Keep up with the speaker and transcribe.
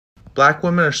Black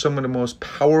women are some of the most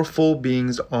powerful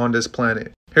beings on this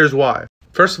planet. Here's why.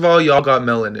 First of all, y'all got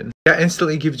melanin. That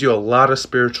instantly gives you a lot of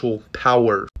spiritual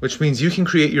power, which means you can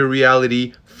create your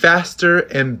reality faster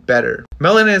and better.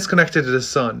 Melanin is connected to the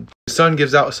sun. The sun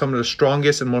gives out some of the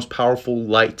strongest and most powerful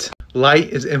light. Light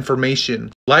is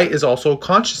information. Light is also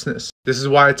consciousness. This is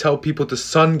why I tell people to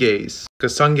sun gaze,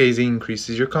 because sun gazing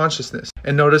increases your consciousness.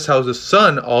 And notice how the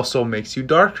sun also makes you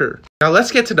darker. Now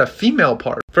let's get to the female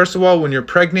part. First of all, when you're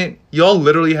pregnant, y'all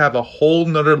literally have a whole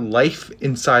nother life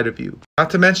inside of you. Not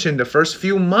to mention the first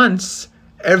few months,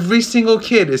 every single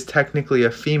kid is technically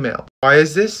a female. Why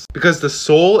is this? Because the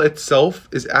soul itself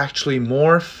is actually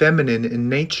more feminine in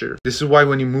nature. This is why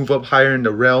when you move up higher in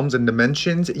the realms and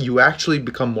dimensions, you actually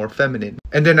become more feminine.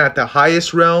 And then at the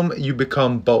highest realm, you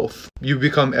become both. You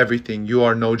become everything. You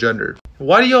are no gender.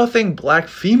 Why do y'all think black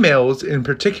females in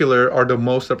particular are the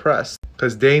most oppressed?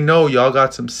 Because they know y'all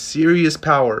got some serious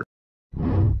power.